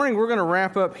Morning, we're going to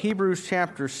wrap up Hebrews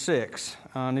chapter 6.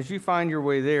 And as you find your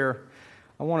way there,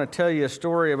 I want to tell you a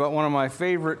story about one of my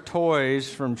favorite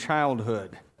toys from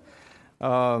childhood.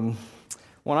 When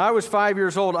I was 5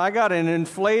 years old, I got an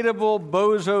inflatable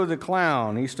Bozo the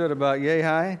Clown. He stood about yay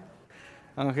high.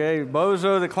 Okay,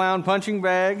 Bozo the Clown punching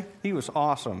bag. He was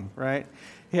awesome, right?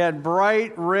 He had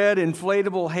bright red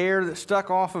inflatable hair that stuck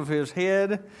off of his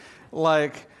head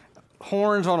like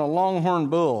horns on a longhorn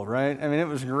bull, right? I mean, it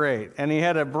was great. And he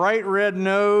had a bright red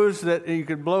nose that you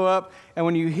could blow up, and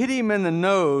when you hit him in the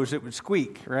nose, it would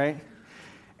squeak, right?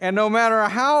 And no matter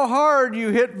how hard you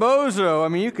hit Bozo, I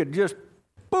mean, you could just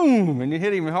boom, and you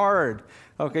hit him hard.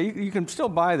 Okay, you can still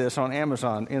buy this on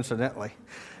Amazon, incidentally.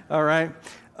 All right?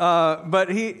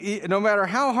 But he no matter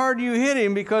how hard you hit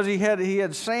him, because he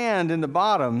had sand in the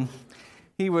bottom,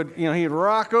 he'd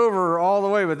rock over all the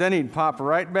way, but then he'd pop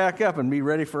right back up and be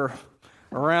ready for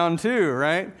round two,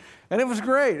 right? And it was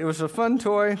great. It was a fun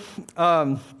toy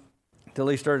till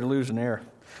he started losing air.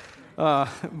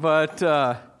 But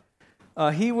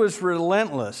he was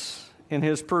relentless in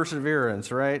his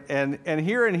perseverance, right? And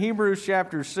here in Hebrews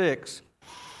chapter 6,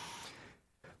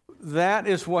 that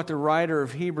is what the writer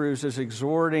of Hebrews is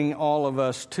exhorting all of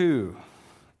us to,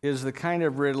 is the kind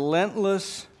of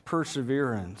relentless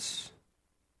perseverance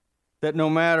that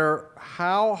no matter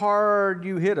how hard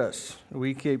you hit us,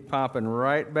 we keep popping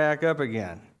right back up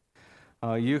again.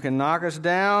 You can knock us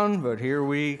down, but here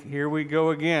we go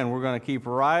again. We're going to keep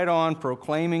right on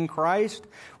proclaiming Christ.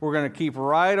 We're going to keep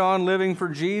right on living for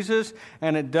Jesus,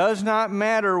 and it does not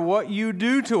matter what you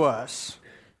do to us.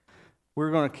 We're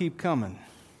going to keep coming.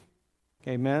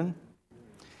 Amen?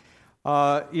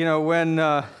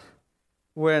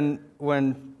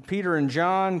 When Peter and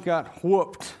John got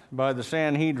whooped by the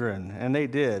Sanhedrin, and they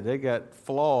did. They got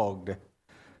flogged,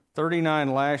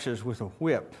 39 lashes with a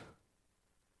whip.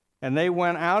 And they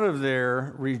went out of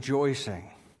there rejoicing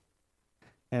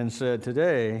and said,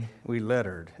 today we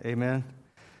lettered. Amen?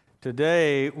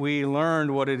 Today we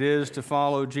learned what it is to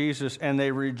follow Jesus, and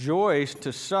they rejoiced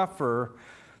to suffer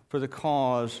for the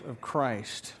cause of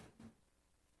Christ,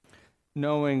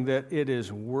 knowing that it is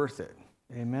worth it.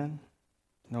 Amen?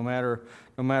 No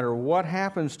matter what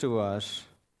happens to us,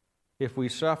 if we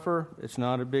suffer, it's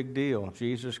not a big deal.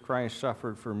 Jesus Christ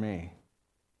suffered for me,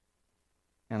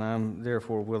 and I'm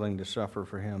therefore willing to suffer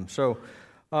for him. So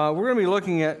we're going to be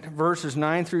looking at verses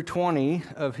 9 through 20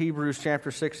 of Hebrews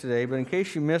chapter 6 today, but in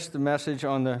case you missed the message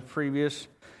on the previous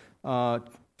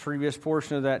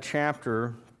portion of that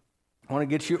chapter, I want to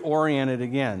get you oriented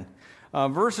again.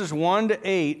 Verses 1 to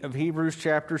 8 of Hebrews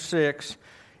chapter 6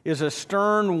 is a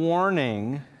stern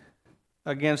warning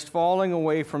against falling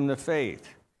away from the faith.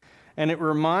 And it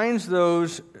reminds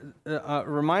us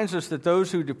that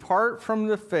those who depart from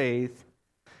the faith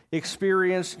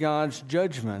experience God's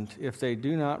judgment if they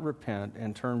do not repent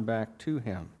and turn back to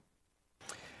him.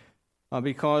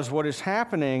 Because what is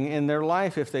happening in their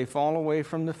life if they fall away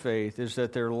from the faith is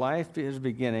that their life is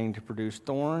beginning to produce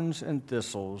thorns and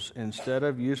thistles instead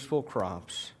of useful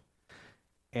crops,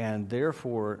 and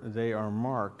therefore they are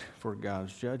marked for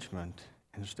God's judgment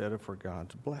instead of for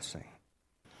God's blessing.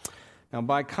 Now,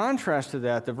 by contrast to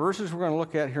that, the verses we're going to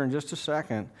look at here in just a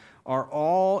second are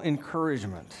all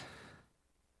encouragement.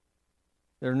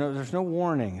 There's no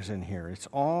warnings in here. It's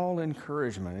all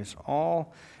encouragement. It's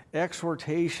all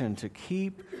exhortation to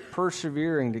keep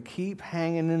persevering, to keep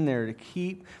hanging in there, to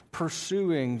keep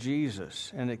pursuing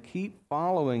Jesus, and to keep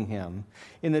following him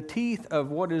in the teeth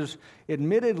of what is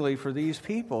admittedly for these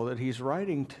people that he's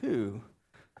writing to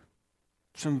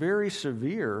some very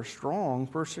severe, strong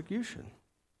persecution.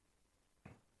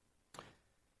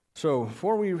 So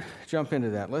before we jump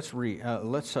into that, let's read.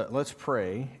 Let's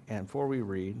pray, and before we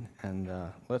read, and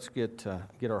let's get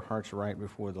our hearts right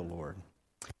before the Lord.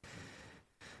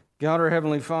 God, our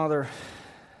Heavenly Father,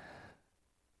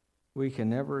 we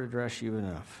can never address you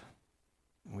enough.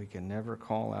 We can never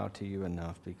call out to you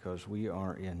enough because we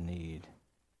are in need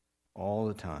all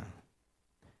the time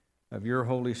of your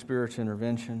Holy Spirit's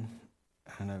intervention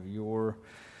and of your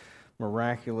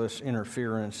miraculous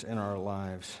interference in our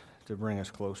lives to bring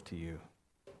us close to you.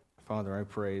 Father, I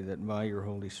pray that by your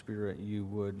Holy Spirit you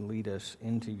would lead us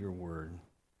into your word,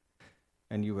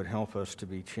 and you would help us to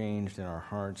be changed in our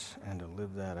hearts and to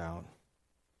live that out,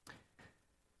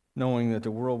 knowing that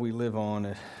the world we live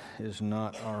on is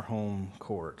not our home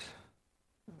court,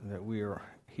 that we are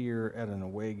here at an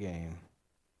away game,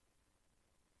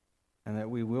 and that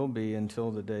we will be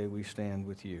until the day we stand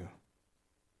with you.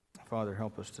 Father,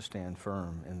 help us to stand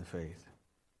firm in the faith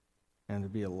and to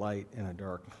be a light in a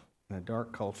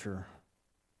dark culture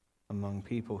among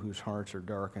people whose hearts are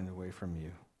darkened away from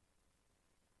you.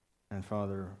 And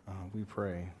Father, we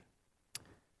pray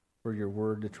for your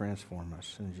word to transform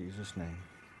us. In Jesus' name,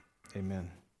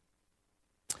 amen.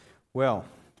 Well,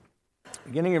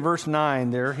 beginning in verse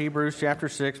 9 there, Hebrews chapter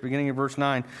 6, beginning in verse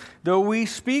 9. Though we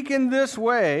speak in this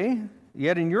way,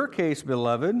 yet in your case,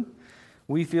 beloved,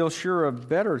 we feel sure of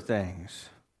better things,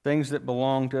 things that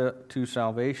belong to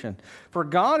salvation. For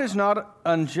God is not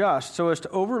unjust so as to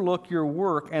overlook your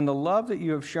work and the love that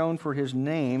you have shown for his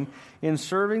name in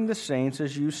serving the saints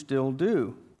as you still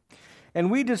do. And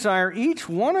we desire each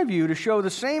one of you to show the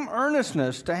same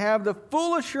earnestness, to have the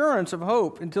full assurance of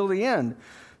hope until the end,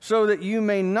 so that you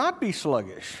may not be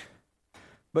sluggish,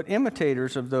 but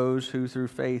imitators of those who through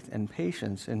faith and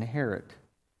patience inherit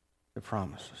the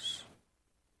promises.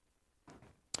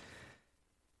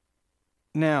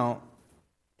 Now,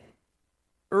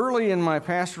 early in my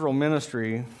pastoral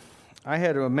ministry, I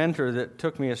had a mentor that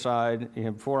took me aside,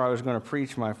 before I was going to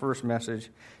preach my first message,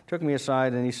 took me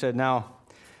aside and he said, now,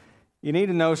 you need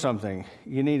to know something.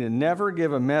 You need to never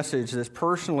give a message that's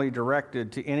personally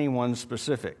directed to anyone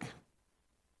specific.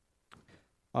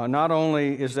 Not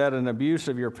only is that an abuse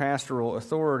of your pastoral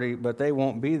authority, but they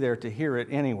won't be there to hear it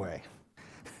anyway.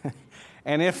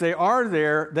 And if they are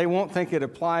there, they won't think it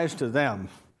applies to them.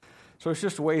 So it's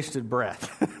just wasted breath.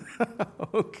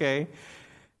 Okay.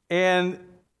 And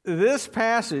this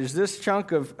passage, this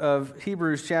chunk of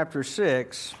Hebrews chapter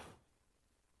 6,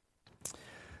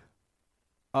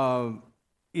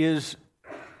 is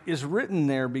written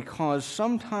there because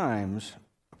sometimes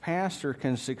a pastor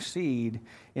can succeed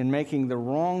in making the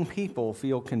wrong people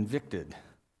feel convicted.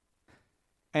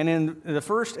 And in the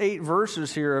first 8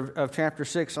 verses here of chapter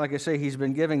 6, like I say, he's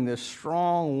been giving this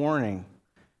strong warning.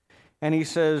 And he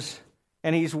says,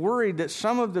 and he's worried that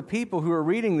some of the people who are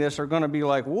reading this are going to be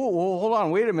like, whoa, hold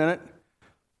on, wait a minute.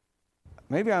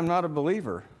 Maybe I'm not a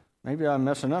believer. Maybe I'm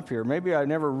messing up here. Maybe I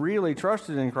never really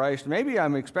trusted in Christ. Maybe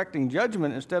I'm expecting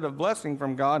judgment instead of blessing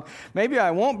from God. Maybe I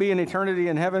won't be in eternity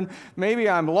in heaven. Maybe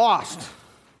I'm lost.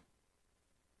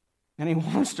 And he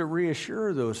wants to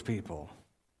reassure those people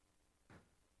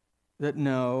that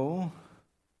no,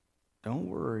 don't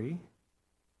worry.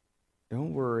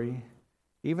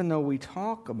 Even though we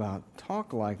talk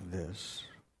like this,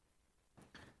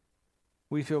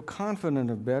 we feel confident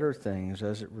of better things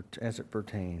as it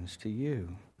pertains to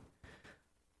you.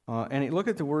 And look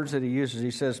at the words that he uses.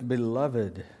 He says,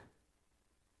 beloved,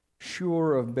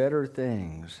 sure of better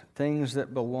things, things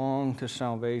that belong to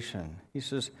salvation. He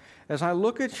says, as I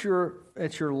look at your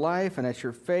life and at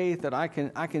your faith, that I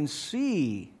can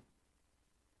see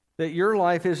that your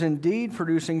life is indeed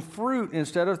producing fruit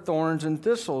instead of thorns and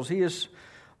thistles.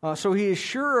 So he is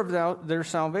sure of their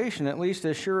salvation, at least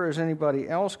as sure as anybody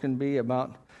else can be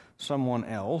about someone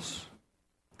else.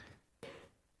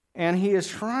 And he is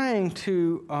trying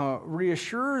to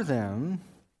reassure them,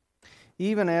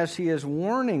 even as he is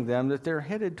warning them that they're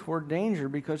headed toward danger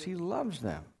because he loves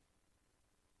them.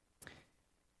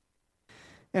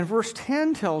 And verse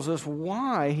 10 tells us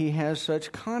why he has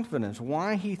such confidence,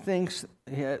 why he thinks,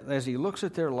 as he looks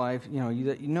at their life,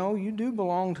 that you do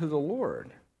belong to the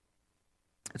Lord.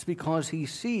 It's because he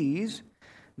sees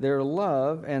their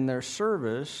love and their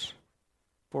service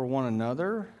for one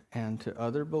another and to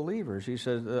other believers. He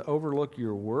says, overlook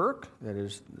your work, that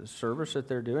is the service that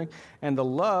they're doing, and the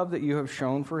love that you have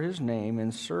shown for his name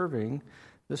in serving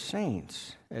the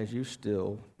saints, as you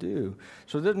still do.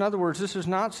 So that, in other words, this is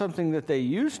not something that they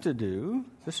used to do.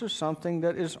 This is something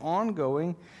that is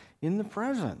ongoing in the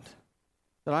present.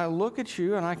 That I look at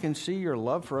you and I can see your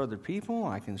love for other people.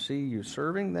 I can see you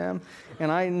serving them.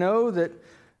 And I know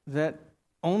that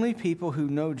only people who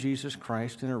know Jesus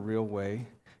Christ in a real way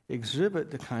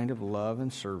exhibit the kind of love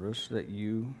and service that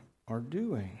you are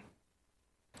doing.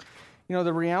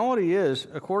 The reality is,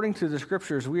 according to the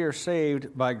Scriptures, we are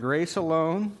saved by grace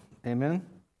alone. Amen?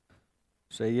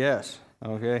 Say yes.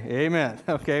 Okay, amen.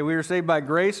 Okay, we are saved by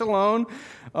grace alone,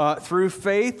 through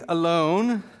faith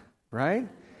alone, right?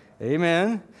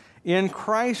 Amen. In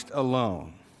Christ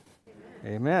alone.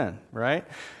 Amen, right?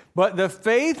 But the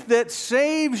faith that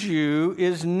saves you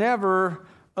is never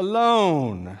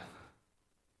alone.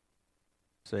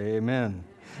 Say amen.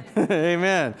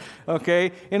 Amen.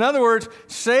 Okay. In other words,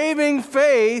 saving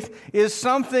faith is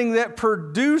something that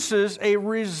produces a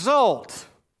result.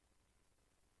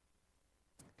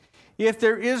 If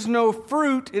there is no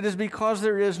fruit, it is because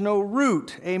there is no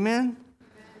root. Amen?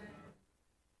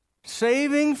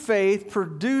 Saving faith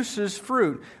produces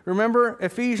fruit. Remember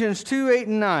Ephesians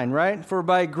 2:8-9, right? For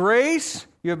by grace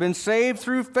you have been saved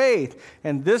through faith,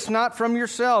 and this not from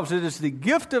yourselves. It is the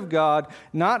gift of God,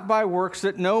 not by works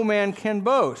that no man can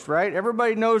boast, right?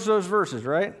 Everybody knows those verses,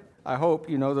 right? I hope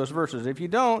you know those verses. If you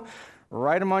don't,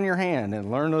 write them on your hand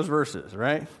and learn those verses,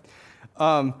 right?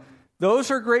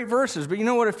 Those are great verses, but you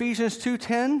know what Ephesians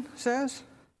 2:10 says?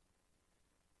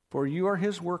 For you are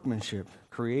his workmanship,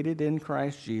 created in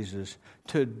Christ Jesus,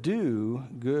 to do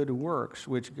good works,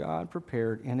 which God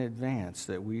prepared in advance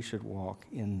that we should walk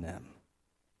in them.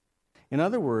 In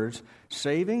other words,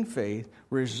 saving faith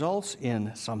results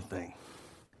in something.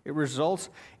 It results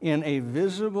in a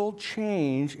visible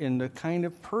change in the kind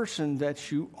of person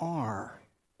that you are.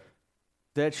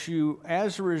 That you,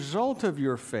 as a result of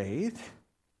your faith,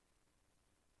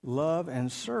 love and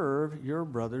serve your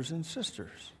brothers and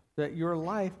sisters. That your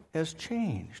life has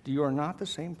changed. You are not the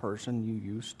same person you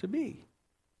used to be,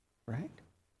 right?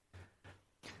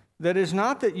 That is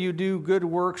not that you do good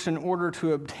works in order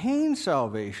to obtain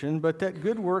salvation, but that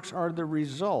good works are the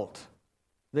result.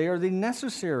 They are the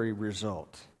necessary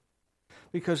result.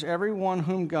 Because everyone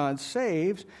whom God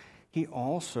saves, he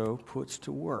also puts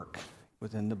to work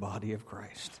within the body of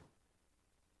Christ.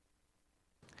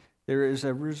 There is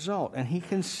a result, and he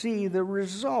can see the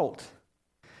result.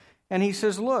 And he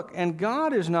says, look, and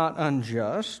God is not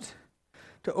unjust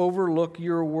to overlook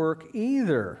your work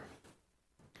either.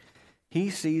 He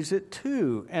sees it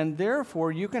too, and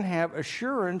therefore you can have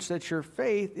assurance that your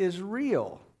faith is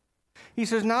real. He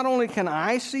says, not only can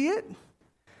I see it,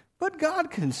 but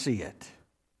God can see it.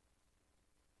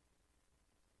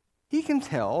 He can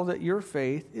tell that your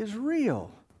faith is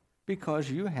real because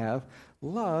you have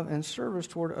love and service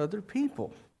toward other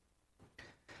people.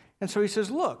 And so he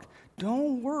says, look,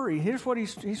 don't worry. Here's what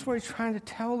he's trying to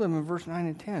tell them in verse 9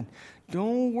 and 10.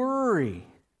 Don't worry.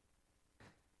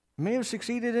 I may have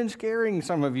succeeded in scaring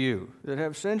some of you that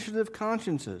have sensitive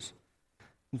consciences.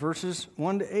 In verses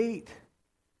 1 to 8,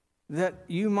 that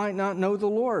you might not know the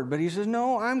Lord. But he says,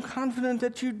 no, I'm confident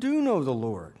that you do know the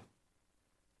Lord.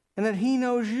 And that he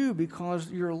knows you because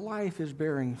your life is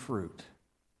bearing fruit.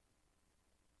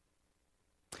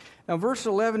 Now, verse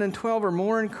 11 and 12 are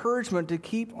more encouragement to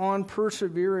keep on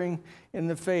persevering in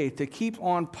the faith, to keep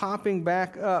on popping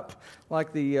back up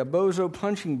like the bozo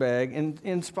punching bag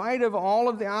in spite of all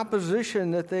of the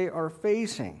opposition that they are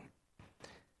facing.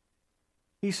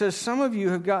 He says, some of you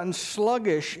have gotten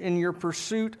sluggish in your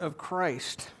pursuit of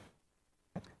Christ.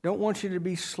 Don't want you to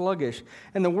be sluggish.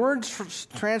 And the word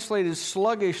translated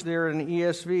sluggish there in the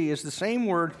ESV is the same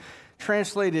word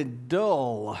translated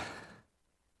dull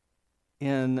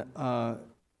in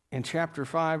chapter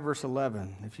 5, verse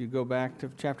 11. If you go back to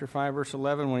chapter 5, verse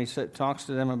 11, when he talks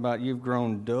to them about you've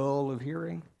grown dull of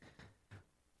hearing.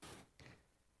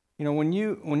 You know, when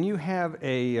you have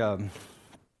a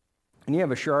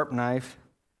sharp knife,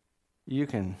 you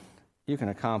can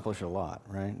accomplish a lot,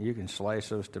 right? You can slice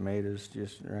those tomatoes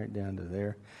just right down to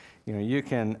there. You know, you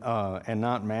can and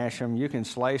not mash them. You can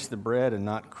slice the bread and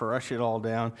not crush it all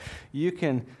down. You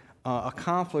can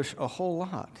accomplish a whole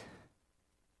lot.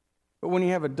 But when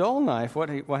you have a dull knife, what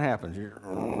happens? You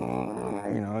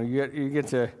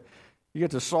get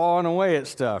to sawing away at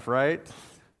stuff, right?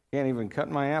 Can't even cut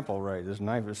my apple right. This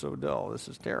knife is so dull. This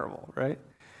is terrible, right?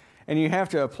 And you have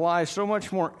to apply so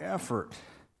much more effort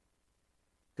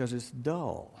because it's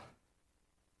dull.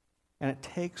 And it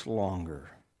takes longer.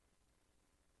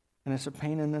 And it's a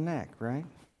pain in the neck, right?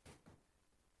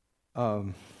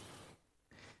 The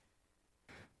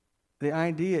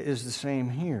idea is the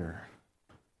same here.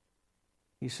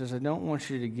 He says, I don't want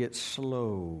you to get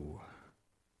slow.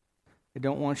 I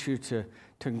don't want you to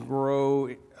grow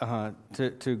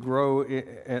to grow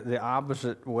the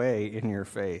opposite way in your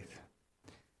faith.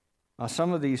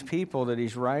 Some of these people that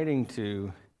he's writing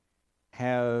to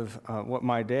have what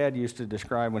my dad used to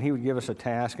describe when he would give us a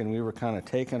task and we were kind of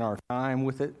taking our time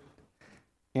with it,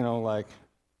 you know, like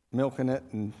milking it,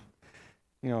 and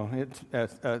you know, a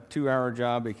 2-hour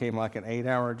job became like an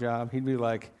 8-hour job. He'd be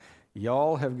like,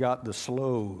 y'all have got the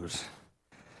slows,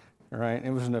 right?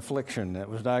 It was an affliction that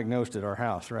was diagnosed at our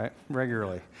house, right,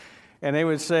 regularly. And they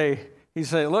would say, he'd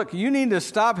say, look, you need to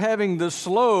stop having the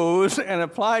slows and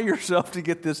apply yourself to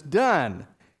get this done.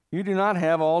 You do not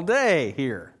have all day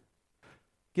here.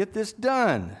 Get this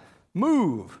done.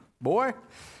 Move, boy,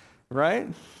 right?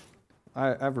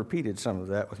 I've repeated some of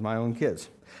that with my own kids,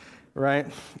 right?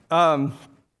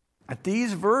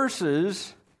 These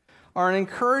verses are an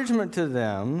encouragement to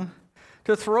them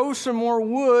to throw some more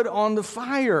wood on the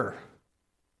fire,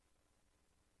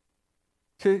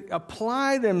 to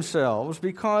apply themselves,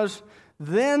 because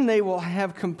then they will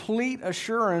have complete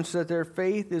assurance that their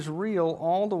faith is real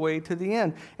all the way to the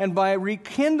end. And by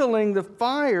rekindling the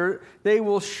fire, they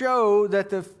will show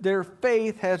that their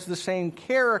faith has the same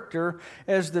character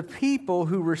as the people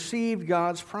who received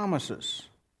God's promises.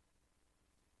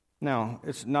 Now,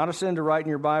 it's not a sin to write in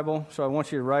your Bible, so I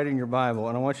want you to write in your Bible,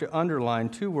 and I want you to underline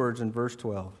 2 words in verse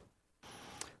 12.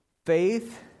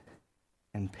 Faith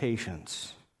and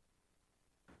patience.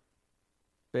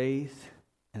 Faith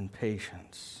and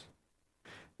patience.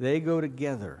 They go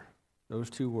together. Those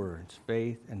 2 words,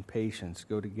 faith and patience,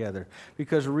 go together.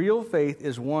 Because real faith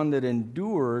is one that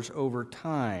endures over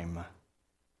time.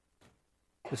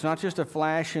 It's not just a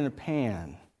flash in a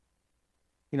pan.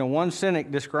 You know, one cynic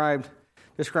described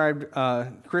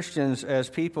Christians as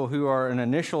people who are an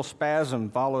initial spasm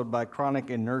followed by chronic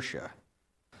inertia.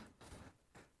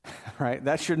 Right?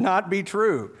 That should not be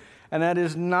true. And that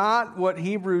is not what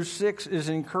Hebrews 6 is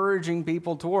encouraging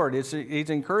people toward. It's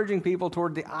encouraging people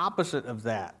toward the opposite of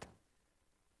that.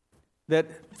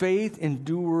 That faith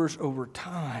endures over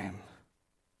time.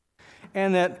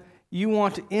 And that you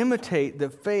want to imitate the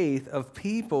faith of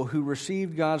people who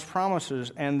received God's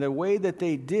promises, and the way that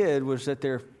they did was that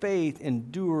their faith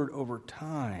endured over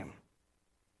time.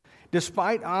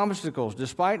 Despite obstacles,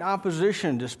 despite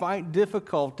opposition, despite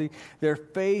difficulty, their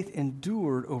faith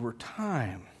endured over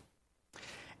time.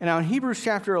 And now in Hebrews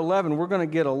chapter 11, we're going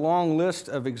to get a long list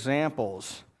of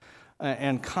examples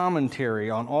and commentary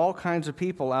on all kinds of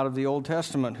people out of the Old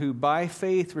Testament who by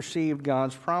faith received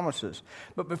God's promises.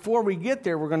 But before we get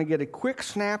there, we're going to get a quick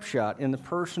snapshot in the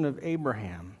person of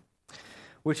Abraham,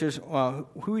 which is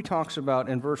who he talks about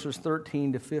in verses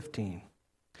 13 to 15.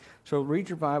 So read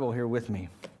your Bible here with me.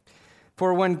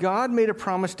 For when God made a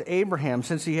promise to Abraham,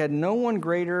 since he had no one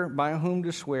greater by whom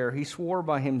to swear, he swore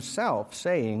by himself,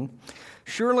 saying,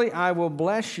 "Surely I will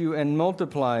bless you and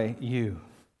multiply you."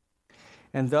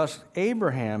 And thus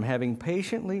Abraham, having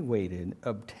patiently waited,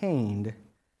 obtained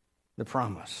the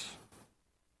promise.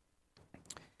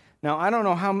 Now, I don't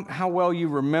know how well you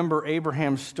remember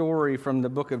Abraham's story from the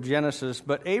book of Genesis,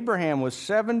 but Abraham was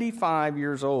 75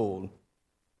 years old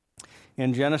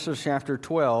in Genesis chapter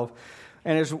 12,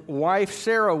 and his wife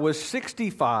Sarah was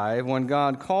 65 when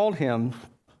God called him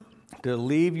to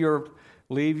leave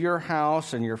your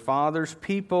house and your father's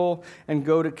people and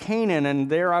go to Canaan, and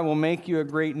there I will make you a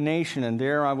great nation, and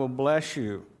there I will bless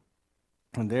you.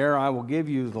 And there I will give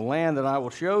you the land that I will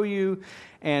show you,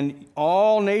 and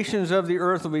all nations of the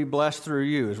earth will be blessed through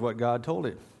you, is what God told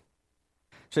him.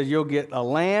 He said, you'll get a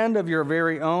land of your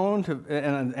very own,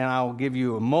 and I will give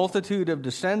you a multitude of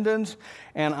descendants,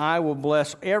 and I will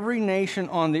bless every nation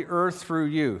on the earth through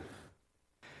you.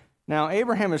 Now,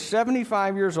 Abraham is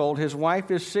 75 years old. His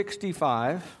wife is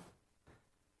 65.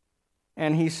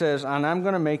 And he says, and I'm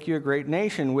going to make you a great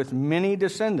nation with many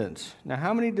descendants. Now,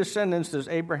 how many descendants does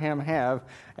Abraham have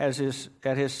at his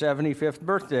 75th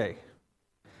birthday?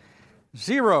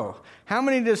 0. How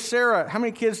many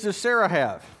kids does Sarah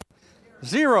have?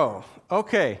 0.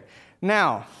 Okay.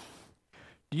 Now,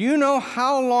 do you know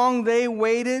how long they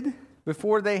waited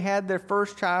before they had their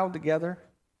first child together?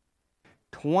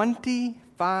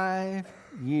 25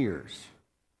 years.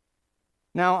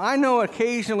 Now, I know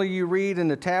occasionally you read in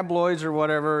the tabloids or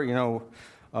whatever, a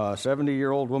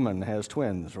 70-year-old woman has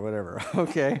twins or whatever,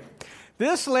 okay?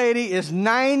 This lady is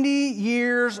 90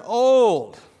 years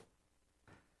old.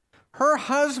 Her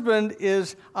husband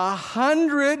is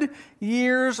 100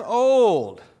 years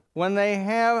old when they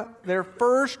have their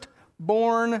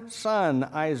firstborn son,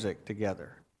 Isaac,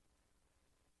 together.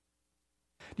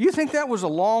 Do you think that was a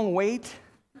long wait?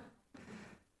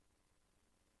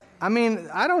 I mean,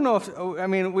 I don't know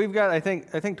we've got, I think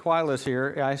Twyla's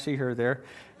here. Yeah, I see her there.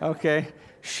 Okay.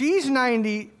 She's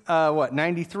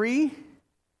 93?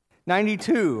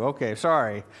 92. Okay,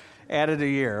 sorry. Added a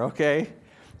year, okay.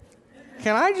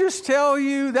 Can I just tell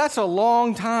you, that's a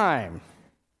long time.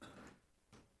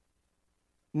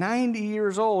 90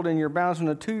 years old and you're bouncing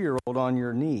a 2-year-old on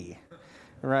your knee,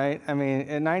 right? I mean,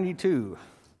 at 92,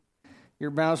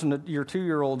 you're bouncing your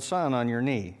 2-year-old son on your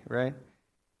knee, right?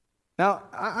 Now,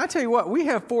 I tell you what, we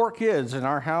have 4 kids in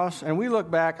our house, and we look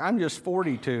back, I'm just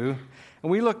 42,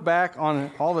 and we look back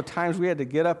on all the times we had to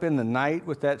get up in the night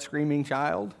with that screaming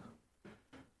child,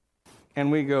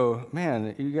 and we go,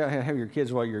 man, you got to have your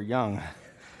kids while you're young,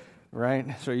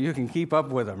 right? So you can keep up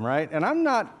with them, right? And I'm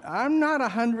not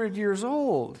 100 years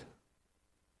old,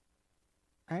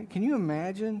 right? Can you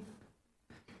imagine?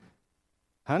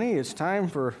 Honey, it's time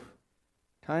for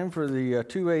the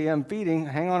 2 a.m. feeding.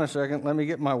 Hang on a second. Let me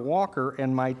get my walker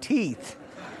and my teeth.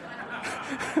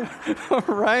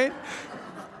 Right?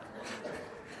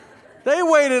 They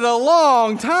waited a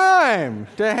long time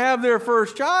to have their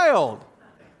first child.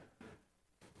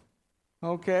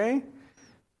 Okay?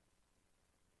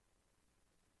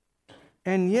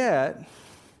 And yet,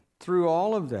 through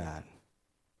all of that,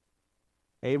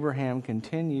 Abraham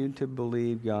continued to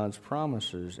believe God's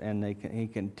promises, and he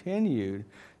continued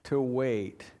to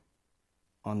wait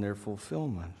on their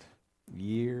fulfillment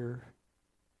year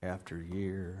after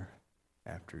year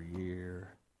after year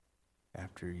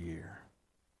after year.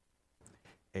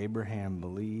 Abraham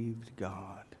believed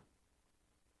God.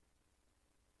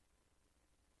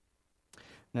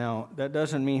 Now, that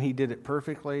doesn't mean he did it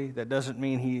perfectly. That doesn't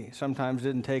mean he sometimes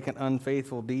didn't take an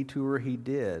unfaithful detour. He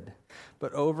did.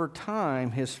 But over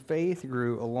time, his faith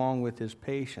grew along with his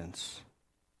patience.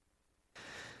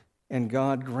 And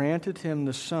God granted him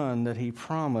the son that he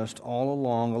promised all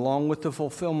along with the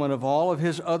fulfillment of all of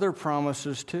his other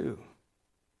promises too.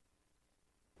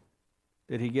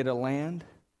 Did he get a land?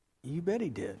 You bet he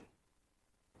did.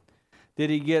 Did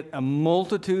he get a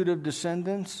multitude of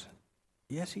descendants?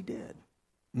 Yes, he did.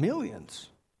 Millions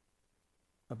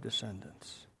of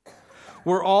descendants.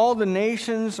 Were all the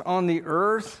nations on the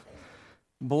earth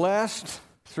blessed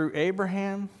through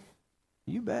Abraham?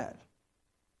 You bet.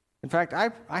 In fact,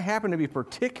 I happen to be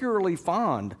particularly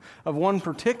fond of one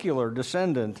particular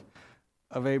descendant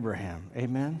of Abraham.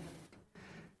 Amen?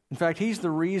 In fact, he's the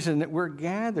reason that we're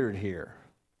gathered here.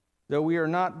 Though we are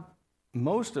not,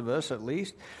 most of us at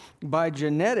least, by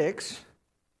genetics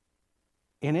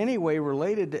in any way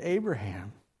related to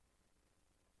Abraham.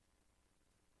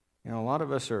 You know, a lot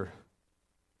of us are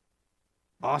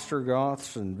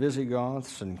Ostrogoths and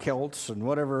Visigoths and Celts and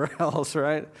whatever else,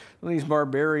 right? These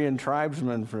barbarian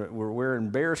tribesmen were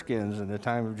wearing bearskins in the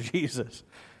time of Jesus,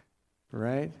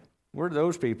 right? We're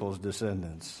those people's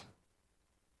descendants.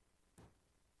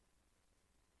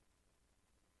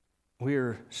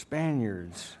 We're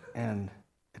Spaniards and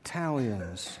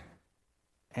Italians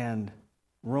and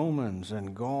Romans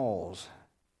and Gauls.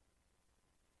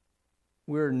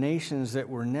 We're nations that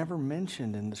were never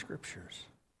mentioned in the Scriptures.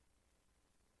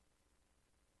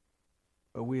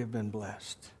 But we have been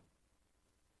blessed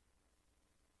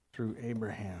through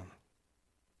Abraham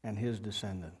and his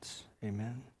descendants.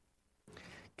 Amen?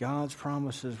 God's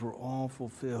promises were all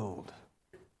fulfilled.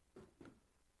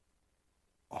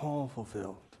 All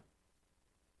fulfilled.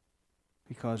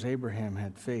 Because Abraham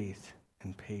had faith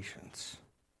and patience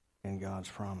in God's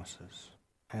promises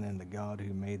and in the God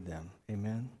who made them.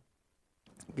 Amen?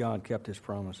 God kept his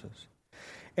promises.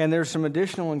 And there's some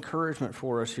additional encouragement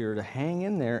for us here to hang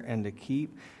in there and to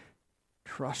keep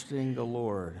trusting the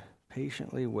Lord,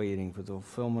 patiently waiting for the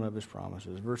fulfillment of his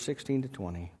promises. Verse 16 to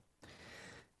 20.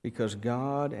 Because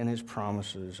God and his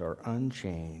promises are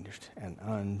unchanged and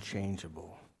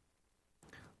unchangeable.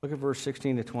 Look at verse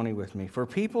 16 to 20 with me. For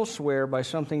people swear by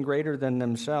something greater than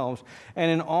themselves, and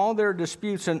in all their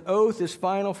disputes an oath is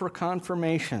final for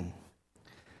confirmation.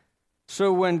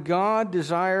 So when God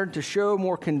desired to show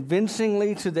more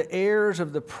convincingly to the heirs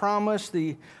of the promise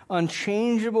the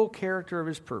unchangeable character of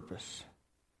his purpose,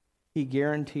 he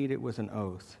guaranteed it with an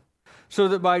oath. So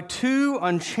that by two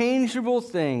unchangeable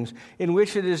things in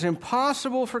which it is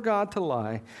impossible for God to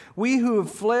lie, we who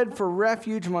have fled for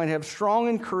refuge might have strong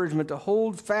encouragement to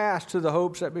hold fast to the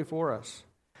hope set before us.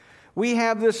 We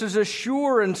have this as a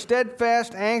sure and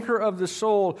steadfast anchor of the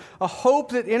soul, a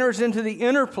hope that enters into the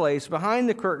inner place behind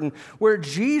the curtain, where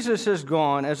Jesus has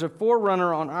gone as a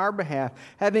forerunner on our behalf,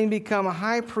 having become a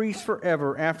high priest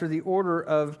forever after the order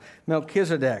of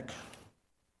Melchizedek.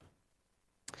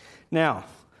 Now,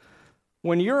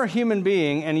 when you're a human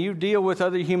being and you deal with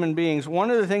other human beings, one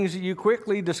of the things that you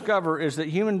quickly discover is that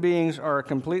human beings are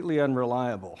completely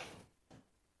unreliable.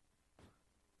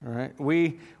 All right,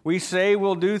 we say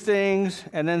we'll do things,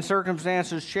 and then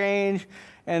circumstances change,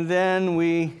 and then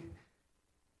we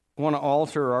want to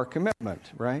alter our commitment,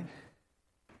 right?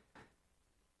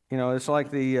 You know, it's like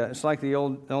the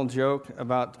old joke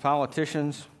about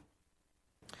politicians,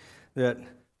 that a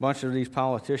bunch of these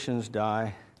politicians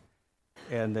die,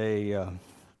 and they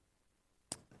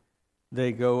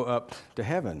go up to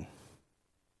heaven,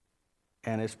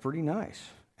 and it's pretty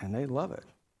nice, and they love it,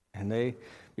 and they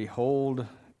behold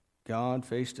God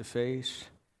face to face,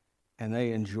 and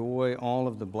they enjoy all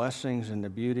of the blessings and the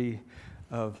beauty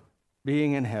of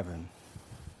being in heaven.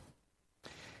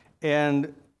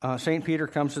 And St. Peter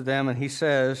comes to them and he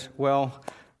says, well,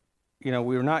 you know,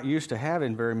 we're not used to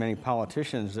having very many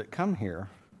politicians that come here.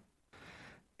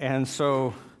 And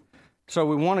so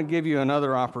we want to give you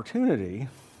another opportunity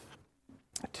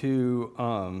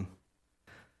to,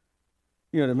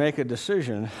 to make a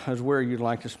decision as where you'd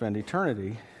like to spend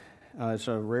eternity. It's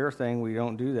a rare thing. We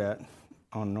don't do that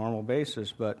on a normal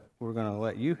basis, but we're going to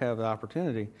let you have the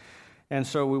opportunity. And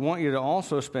so we want you to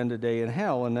also spend a day in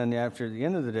hell, and then after the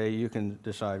end of the day, you can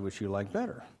decide which you like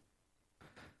better.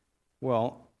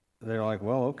 Well, they're like,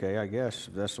 well, okay, I guess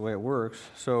that's the way it works.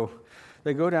 So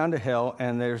they go down to hell,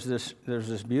 and there's this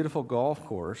beautiful golf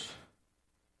course,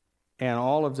 and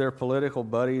all of their political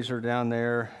buddies are down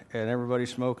there, and everybody's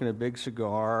smoking a big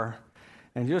cigar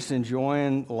and just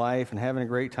enjoying life and having a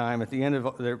great time. At the end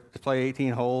of they play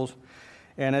 18 holes,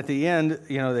 and at the end,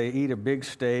 they eat a big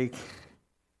steak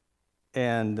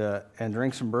and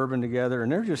drink some bourbon together,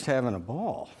 and they're just having a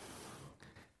ball.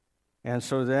 And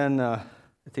so then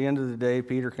at the end of the day,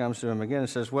 Peter comes to him again and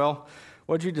says, "Well,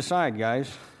 what'd you decide,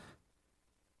 guys?"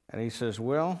 And he says,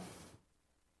 "Well,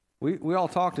 we all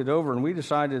talked it over, and we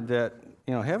decided that,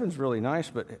 heaven's really nice,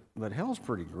 but hell's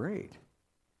pretty great.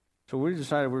 So we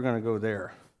decided we're going to go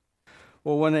there."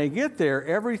 Well, when they get there,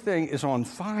 everything is on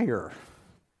fire.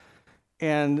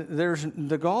 And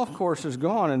the golf course is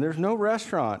gone, and there's no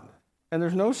restaurant, and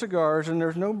there's no cigars, and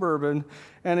there's no bourbon,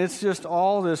 and it's just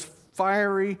all this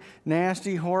fiery,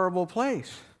 nasty, horrible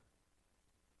place.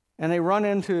 And they run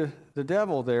into the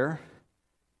devil there,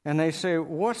 and they say,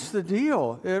 "What's the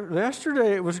deal?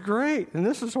 Yesterday it was great, and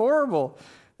this is horrible."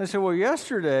 They say, "Well,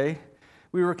 yesterday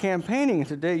we were campaigning, and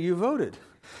today you voted."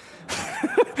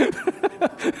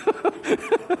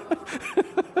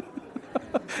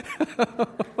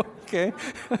 Okay.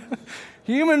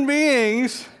 Human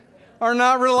beings are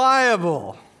not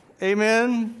reliable.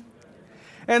 Amen?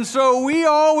 And so we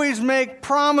always make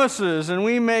promises and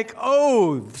we make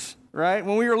oaths, right?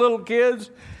 When we were little kids,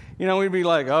 we'd be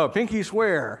like, "Oh, pinky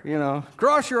swear,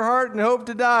 cross your heart and hope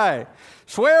to die.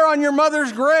 Swear on your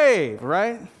mother's grave,"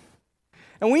 right?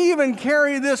 And we even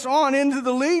carry this on into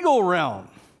the legal realm,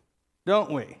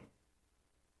 don't we?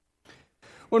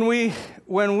 When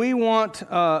we want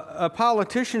a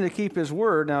politician to keep his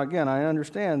word, now again, I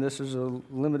understand this is a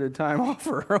limited time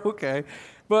offer, okay?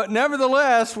 But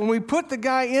nevertheless, when we put the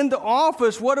guy into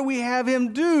office, what do we have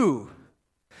him do?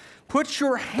 Put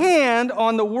your hand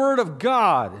on the word of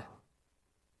God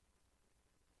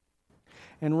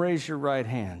and raise your right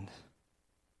hand.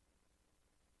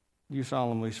 You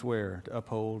solemnly swear to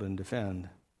uphold and defend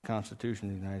the Constitution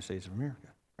of the United States of America,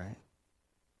 right?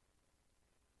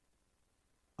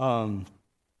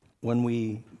 When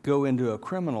we go into a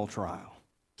criminal trial,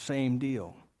 same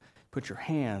deal. Put your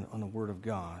hand on the word of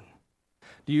God.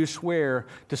 Do you swear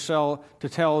to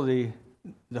tell the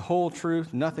whole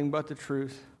truth, nothing but the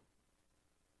truth?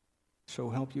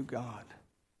 So help you God.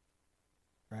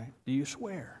 Right? Do you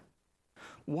swear?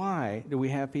 Why do we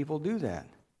have people do that?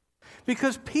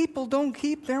 Because people don't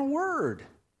keep their word.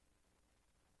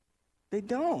 They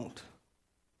don't.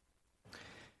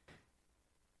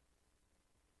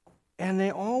 And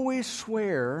they always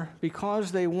swear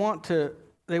because they want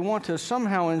to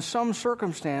somehow in some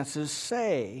circumstances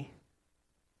say,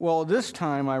 "Well, this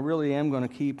time I really am going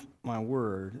to keep my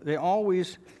word." They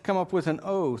always come up with an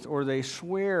oath or they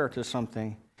swear to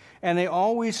something. And they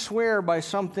always swear by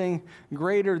something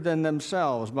greater than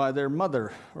themselves, by their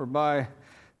mother or by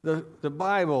the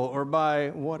Bible or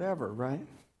by whatever, right?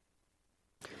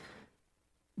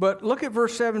 But look at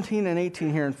verse 17 and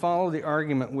 18 here and follow the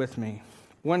argument with me.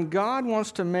 When God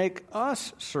wants to make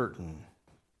us certain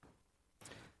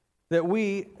that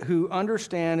we who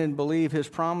understand and believe his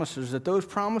promises, that those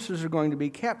promises are going to be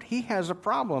kept, he has a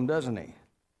problem, doesn't he?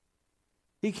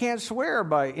 He can't swear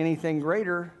by anything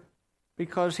greater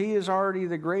because he is already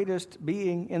the greatest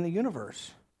being in the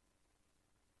universe.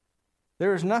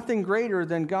 There is nothing greater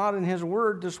than God and his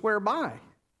word to swear by.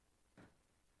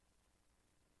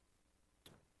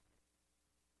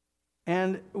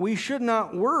 And we should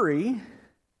not worry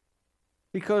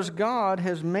because God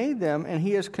has made them and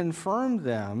he has confirmed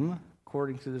them,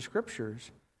 according to the scriptures,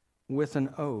 with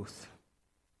an oath.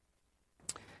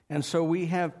 And so we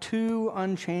have two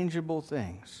unchangeable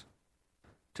things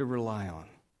to rely on.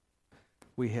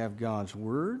 We have God's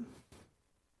word,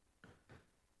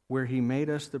 where he made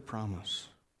us the promise.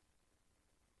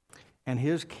 And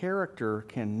his character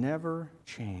can never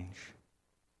change.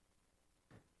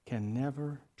 Can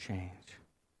never change.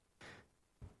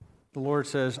 The Lord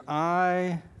says,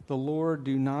 "I, the Lord,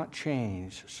 do not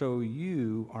change, so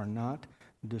you are not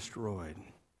destroyed."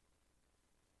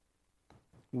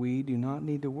 We do not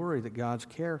need to worry that God's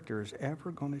character is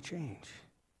ever going to change.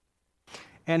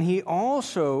 And he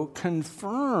also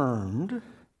confirmed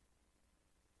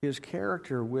his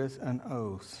character with an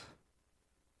oath.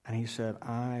 And he said,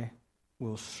 "I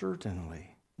will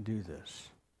certainly do this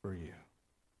for you."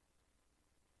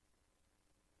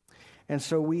 And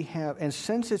so and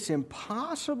since it's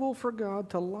impossible for God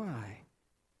to lie,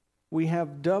 we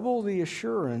have double the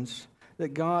assurance that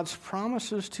God's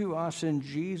promises to us in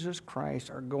Jesus Christ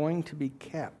are going to be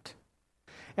kept.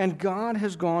 And God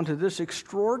has gone to this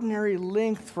extraordinary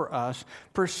length for us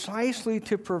precisely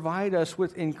to provide us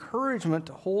with encouragement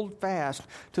to hold fast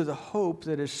to the hope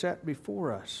that is set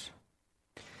before us.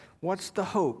 What's the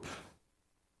hope?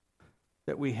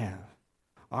 that we have.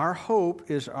 Our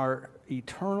hope is our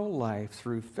eternal life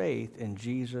through faith in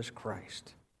Jesus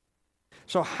Christ.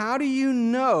 So how do you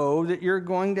know that you're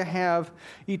going to have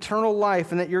eternal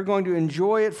life and that you're going to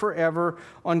enjoy it forever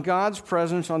on God's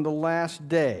presence on the last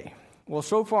day? Well,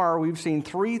 so far we've seen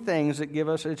three things that give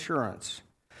us assurance.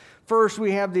 First,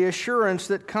 we have the assurance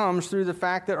that comes through the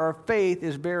fact that our faith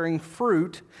is bearing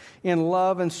fruit in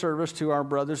love and service to our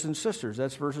brothers and sisters.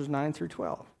 That's verses 9 through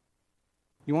 12.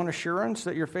 You want assurance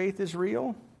that your faith is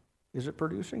real? Is it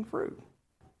producing fruit?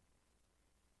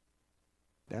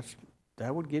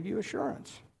 That would give you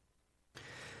assurance.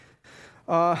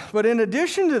 But in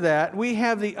addition to that, we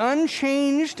have the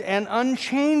unchanged and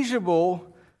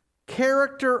unchangeable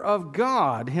character of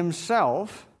God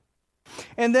Himself.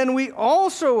 And then we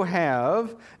also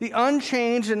have the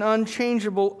unchanged and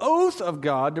unchangeable oath of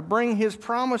God to bring His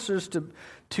promises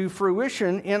to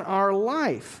fruition in our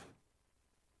life.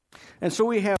 And so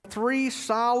we have three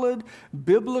solid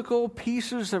biblical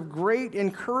pieces of great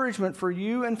encouragement for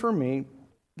you and for me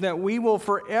that we will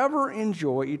forever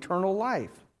enjoy eternal life.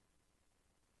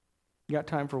 You got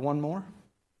time for one more?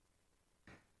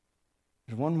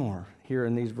 There's one more here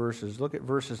in these verses. Look at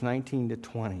verses 19 to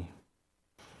 20.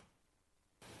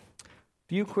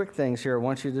 Few quick things here I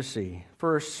want you to see.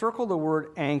 First, circle the word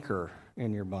anchor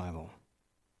in your Bible.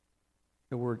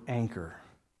 The word anchor.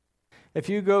 If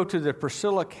you go to the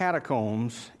Priscilla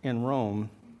catacombs in Rome,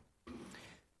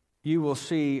 you will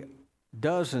see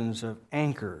dozens of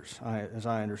anchors, as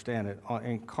I understand it,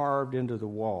 carved into the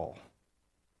wall.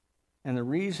 And the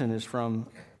reason is from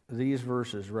these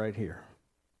verses right here.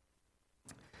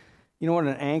 You know what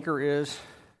an anchor is?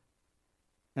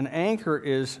 An anchor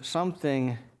is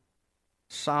something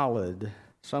solid,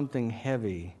 something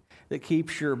heavy, that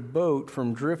keeps your boat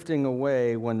from drifting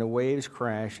away when the waves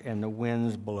crash and the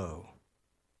winds blow.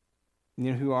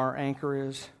 You know who our anchor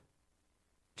is?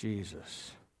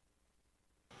 Jesus.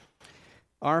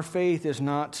 Our faith is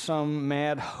not some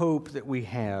mad hope that we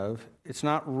have. It's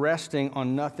not resting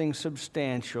on nothing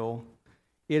substantial.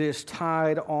 It is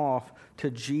tied off to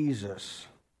Jesus.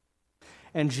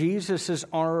 And Jesus has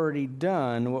already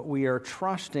done what we are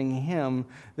trusting Him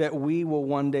that we will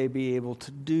one day be able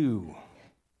to do,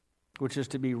 which is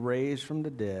to be raised from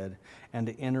the dead and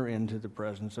to enter into the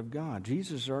presence of God.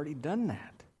 Jesus has already done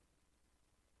that.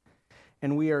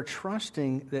 And we are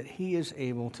trusting that He is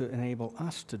able to enable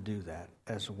us to do that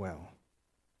as well.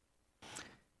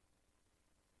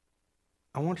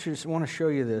 I want to show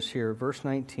you this here, verse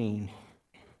 19.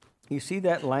 You see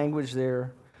that language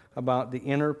there about the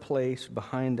inner place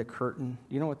behind the curtain?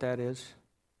 You know what that is?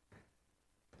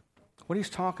 What he's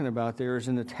talking about there is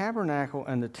in the tabernacle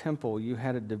and the temple, you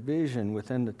had a division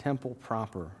within the temple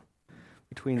proper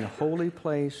between the holy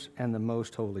place and the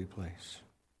most holy place.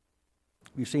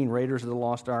 You've seen Raiders of the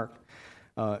Lost Ark.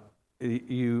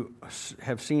 You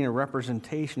have seen a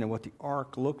representation of what the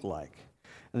ark looked like.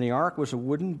 And the ark was a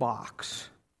wooden box,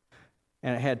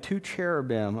 and it had two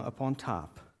cherubim up on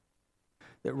top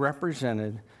that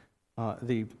represented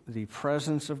the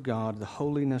presence of God, the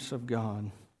holiness of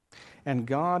God. And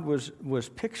God was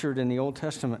pictured in the Old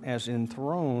Testament as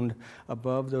enthroned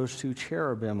above those two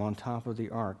cherubim on top of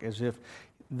the ark, as if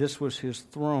this was His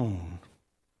throne.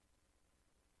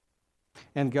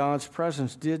 And God's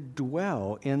presence did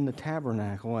dwell in the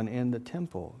tabernacle and in the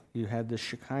temple. You had the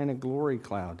Shekinah glory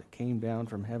cloud that came down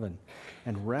from heaven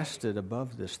and rested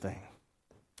above this thing.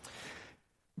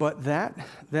 But that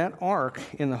ark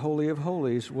in the Holy of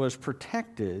Holies was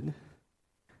protected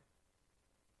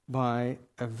by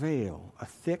a veil, a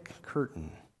thick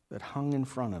curtain that hung in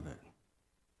front of it.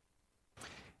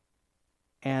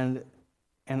 And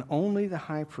only the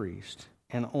high priest,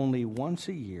 and only once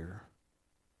a year,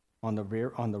 on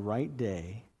the right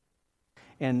day,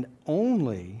 and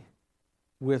only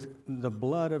with the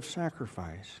blood of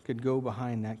sacrifice could go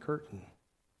behind that curtain.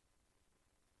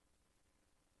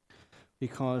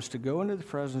 Because to go into the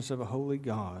presence of a holy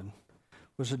God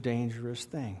was a dangerous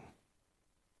thing.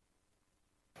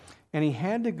 And he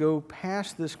had to go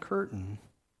past this curtain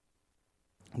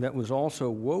that was also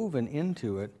woven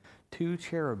into it two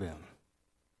cherubim.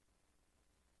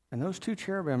 And those two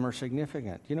cherubim are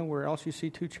significant. You know where else you see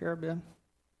two cherubim?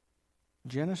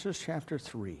 Genesis chapter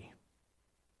 3.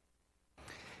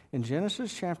 In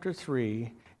Genesis chapter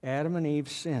 3, Adam and Eve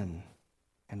sin.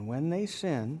 And when they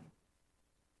sin,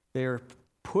 they are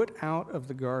put out of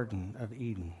the Garden of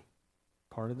Eden.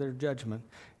 Part of their judgment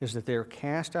is that they are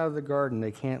cast out of the garden.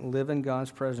 They can't live in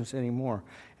God's presence anymore.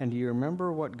 And do you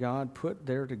remember what God put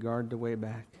there to guard the way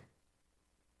back?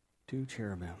 Two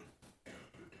cherubim.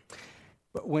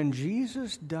 But when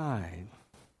Jesus died,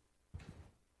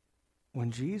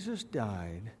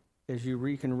 as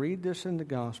you can read this in the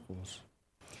Gospels,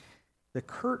 the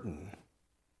curtain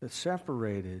that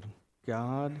separated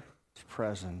God's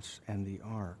presence and the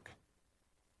ark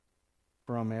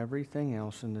from everything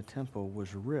else in the temple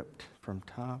was ripped from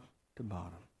top to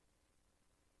bottom,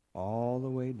 all the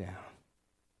way down,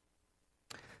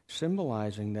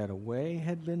 symbolizing that a way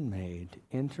had been made to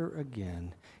enter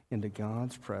again into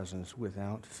God's presence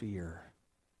without fear.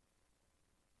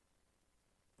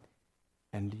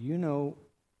 And do you know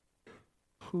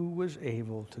who was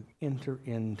able to enter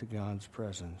into God's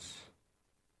presence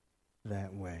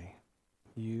that way?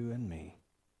 You and me.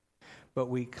 But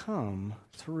we come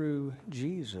through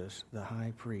Jesus, the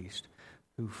high priest,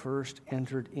 who first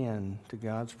entered into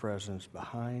God's presence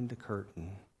behind the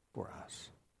curtain for us.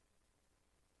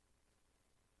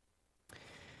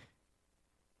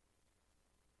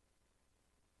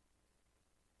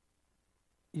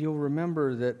 You'll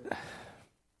remember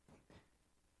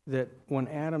that when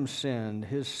Adam sinned,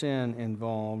 his sin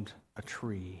involved a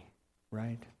tree,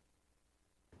 right?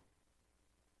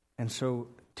 And so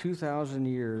 2,000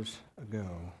 years ago,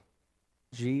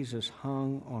 Jesus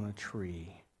hung on a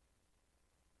tree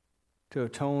to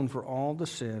atone for all the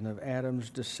sin of Adam's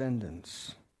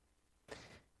descendants.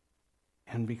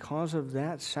 And because of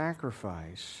that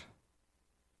sacrifice,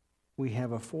 we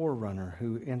have a forerunner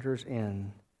who enters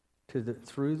in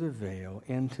through the veil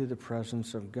into the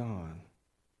presence of God.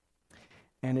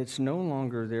 And it's no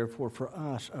longer, therefore, for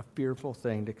us a fearful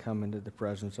thing to come into the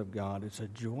presence of God. It's a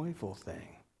joyful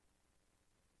thing.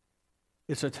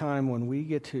 It's a time when we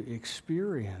get to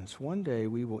experience. One day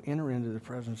we will enter into the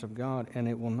presence of God, and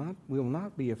we will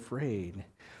not be afraid.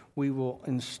 We will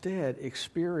instead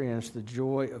experience the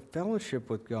joy of fellowship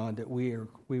with God that we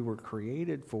were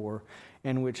created for,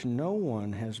 and which no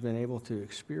one has been able to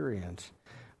experience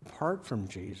apart from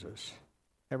Jesus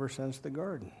ever since the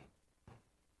garden.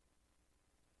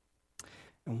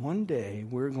 And one day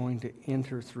we're going to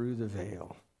enter through the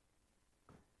veil.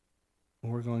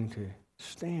 We're going to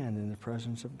stand in the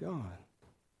presence of God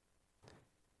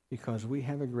because we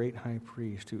have a great high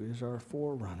priest who is our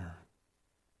forerunner,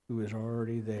 who is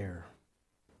already there.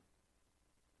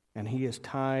 And he has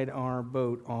tied our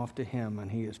boat off to him,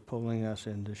 and he is pulling us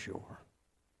into shore.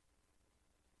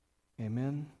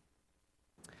 Amen?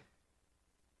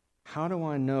 How do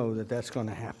I know that that's going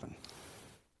to happen?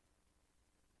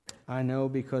 I know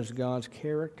because God's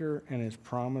character and his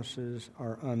promises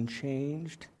are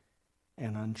unchanged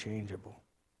and unchangeable.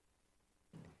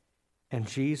 And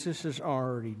Jesus has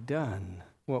already done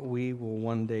what we will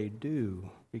one day do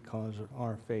because of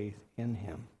our faith in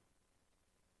him.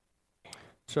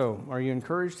 So, are you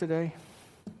encouraged today?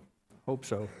 Hope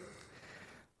so.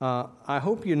 I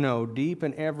hope you know deep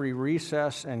in every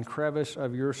recess and crevice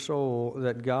of your soul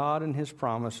that God and his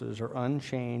promises are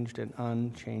unchanged and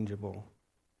unchangeable.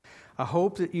 I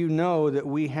hope that you know that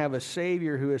we have a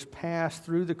Savior who has passed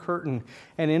through the curtain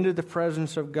and into the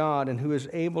presence of God, and who is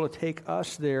able to take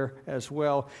us there as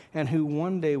well, and who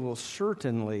one day will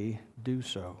certainly do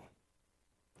so.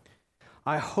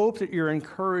 I hope that you're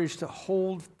encouraged to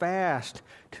hold fast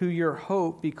to your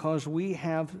hope, because we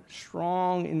have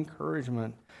strong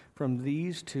encouragement from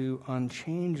these two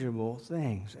unchangeable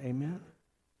things. Amen?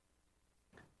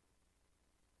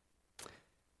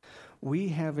 We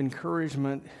have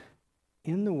encouragement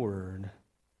in the Word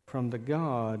from the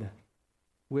God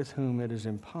with whom it is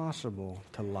impossible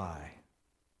to lie.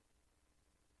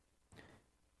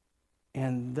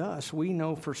 And thus we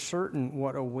know for certain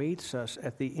what awaits us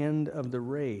at the end of the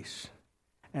race.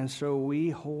 And so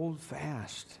we hold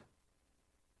fast.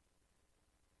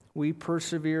 We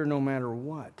persevere no matter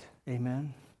what.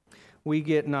 Amen? We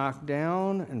get knocked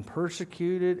down and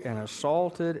persecuted and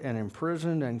assaulted and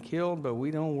imprisoned and killed, but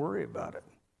we don't worry about it.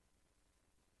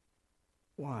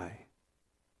 Why?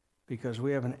 Because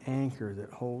we have an anchor that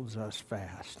holds us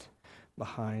fast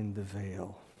behind the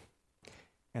veil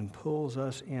and pulls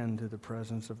us into the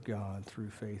presence of God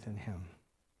through faith in him.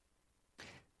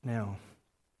 Now,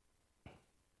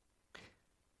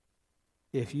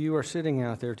 if you are sitting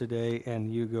out there today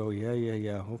and you go,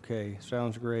 yeah, okay,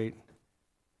 sounds great,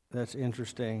 that's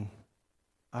interesting,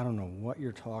 I don't know what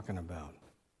you're talking about.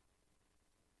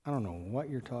 I don't know what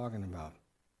you're talking about.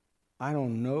 I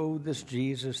don't know this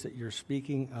Jesus that you're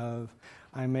speaking of.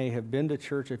 I may have been to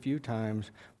church a few times,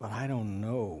 but I don't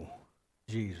know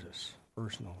Jesus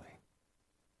personally.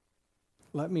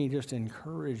 Let me just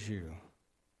encourage you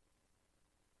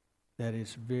that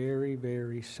it's very,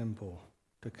 very simple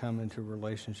to come into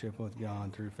relationship with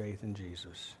God through faith in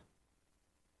Jesus.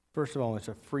 First of all, it's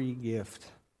a free gift.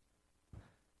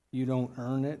 You don't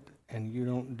earn it, and you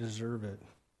don't deserve it.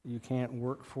 You can't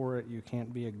work for it. You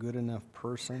can't be a good enough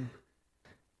person.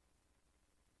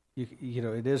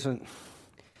 it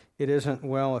isn't,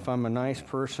 well, if I'm a nice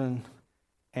person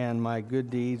and my good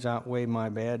deeds outweigh my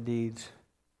bad deeds,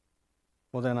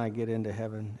 well, then I get into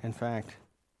heaven. In fact,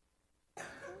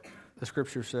 the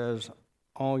Scripture says,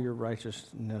 all your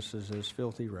righteousness is as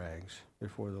filthy rags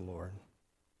before the Lord.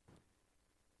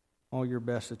 All your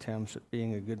best attempts at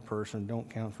being a good person don't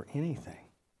count for anything.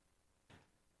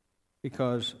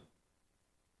 Because,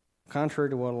 contrary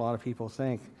to what a lot of people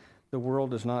think, the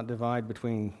world does not divide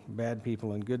between bad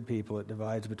people and good people. It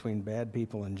divides between bad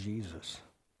people and Jesus.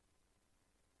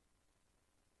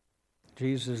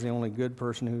 Jesus is the only good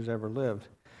person who's ever lived.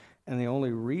 And the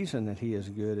only reason that he is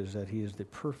good is that he is the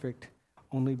perfect,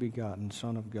 only begotten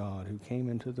Son of God who came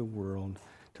into the world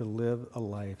to live a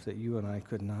life that you and I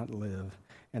could not live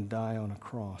and die on a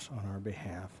cross on our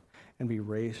behalf and be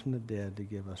raised from the dead to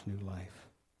give us new life.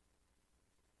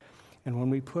 And when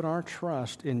we put our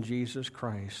trust in Jesus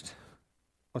Christ,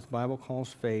 what the Bible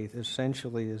calls faith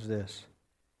essentially is this.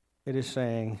 It is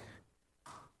saying,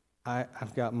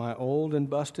 I've got my old and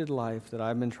busted life that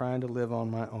I've been trying to live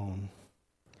on my own,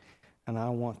 and I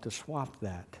want to swap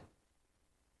that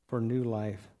for new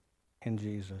life in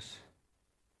Jesus.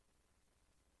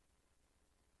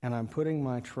 And I'm putting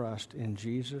my trust in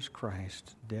Jesus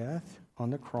Christ's death on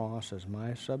the cross as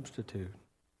my substitute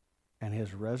and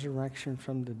his resurrection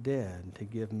from the dead to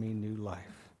give me new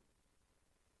life.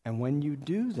 And when you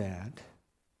do that,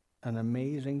 an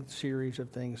amazing series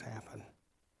of things happen.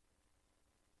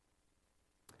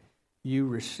 You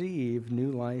receive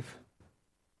new life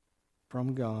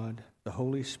from God. The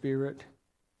Holy Spirit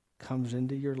comes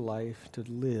into your life to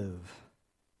live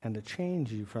and to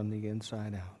change you from the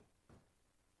inside out,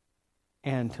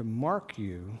 and to mark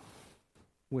you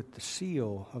with the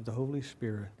seal of the Holy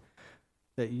Spirit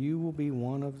that you will be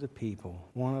one of the people,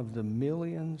 one of the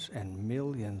millions and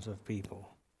millions of people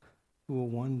who will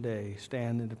one day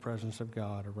stand in the presence of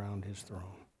God around his throne.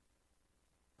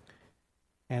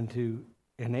 And to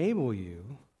enable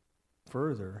you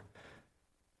further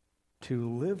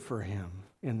to live for him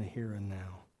in the here and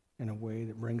now in a way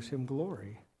that brings him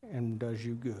glory and does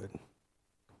you good.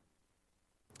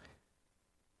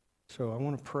 So I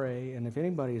want to pray, and if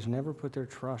anybody has never put their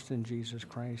trust in Jesus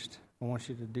Christ, I want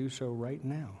you to do so right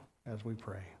now as we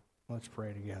pray. Let's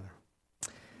pray together.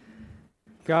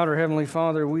 God, our Heavenly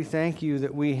Father, we thank you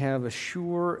that we have a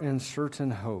sure and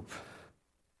certain hope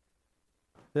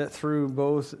that through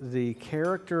both the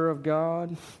character of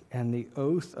God and the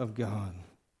oath of God,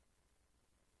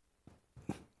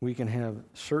 we can have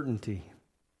certainty,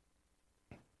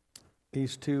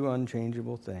 these two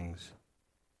unchangeable things,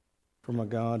 from a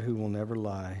God who will never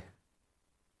lie,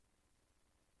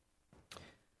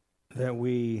 that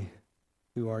we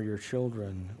who are your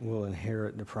children will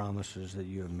inherit the promises that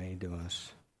you have made to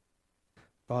us.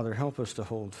 Father, help us to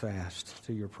hold fast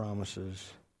to your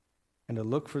promises and to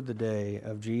look for the day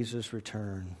of Jesus'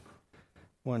 return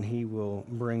when he will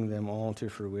bring them all to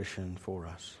fruition for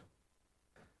us.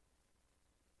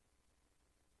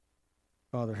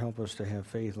 Father, help us to have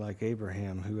faith like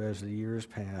Abraham, who as the years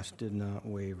passed did not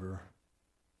waver,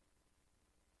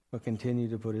 but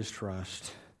continued to put his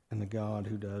trust in the God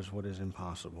who does what is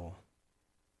impossible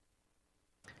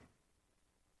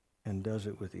and does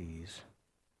it with ease.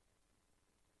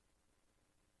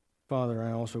 Father,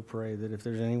 I also pray that if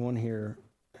there's anyone here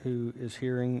who is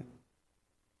hearing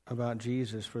about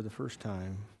Jesus for the first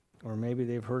time, or maybe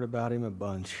they've heard about him a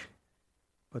bunch,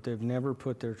 but they've never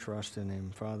put their trust in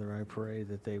him, Father, I pray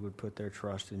that they would put their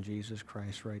trust in Jesus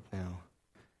Christ right now,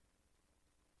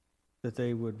 that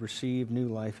they would receive new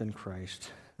life in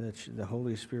Christ, that the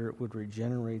Holy Spirit would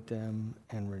regenerate them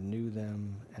and renew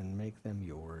them and make them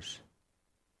yours,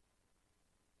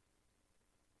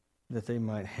 that they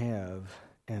might have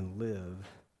and live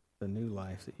the new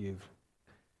life that you've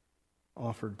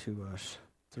offered to us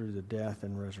through the death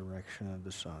and resurrection of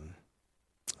the Son.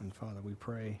 And Father, we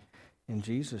pray in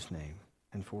Jesus' name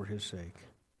and for his sake.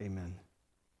 Amen.